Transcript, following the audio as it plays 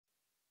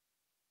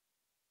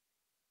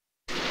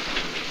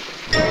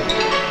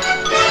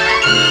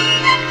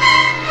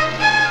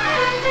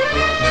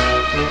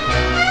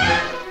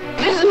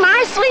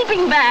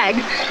sleeping bag.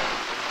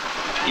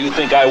 You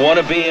think I want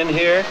to be in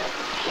here?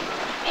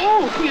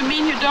 Oh, you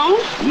mean you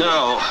don't?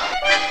 No.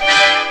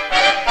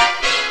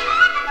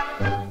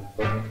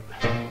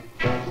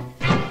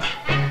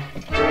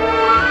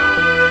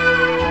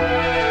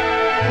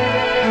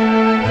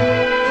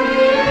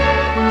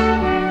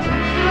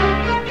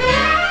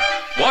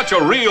 Watch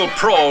a real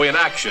pro in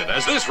action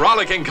as this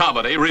rollicking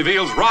comedy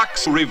reveals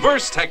Rock's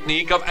reverse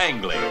technique of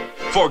angling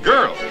for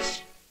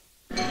girls.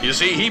 You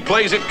see, he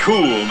plays it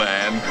cool,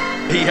 man.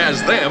 He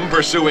has them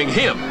pursuing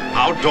him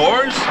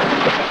outdoors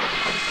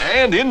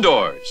and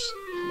indoors.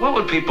 What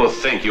would people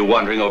think you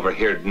wandering over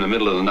here in the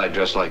middle of the night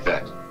dressed like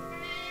that?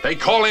 They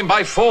call him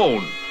by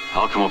phone.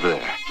 I'll come over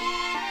there.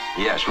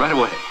 Yes, right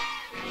away.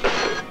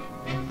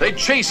 They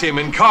chase him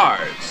in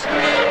cars.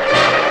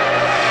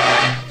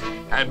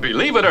 And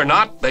believe it or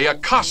not, they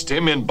accost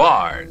him in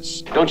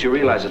bars. Don't you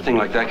realize a thing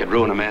like that could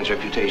ruin a man's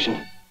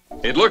reputation?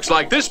 It looks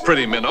like this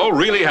pretty minnow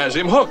really has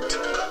him hooked.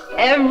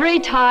 Every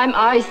time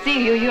I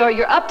see you,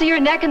 you're up to your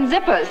neck in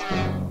zippers.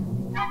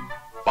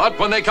 But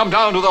when they come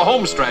down to the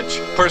home stretch,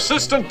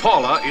 persistent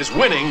Paula is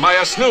winning by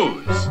a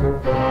snooze.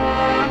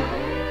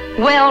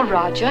 Well,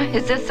 Roger,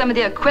 is this some of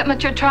the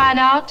equipment you're trying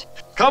out?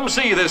 Come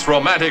see this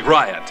romantic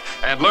riot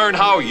and learn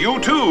how you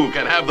too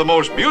can have the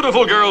most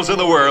beautiful girls in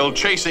the world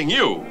chasing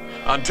you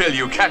until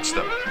you catch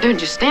them. Don't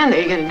just stand there.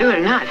 You're going to do it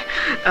or not.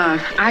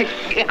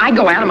 I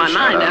go out of my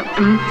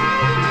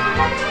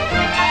mind.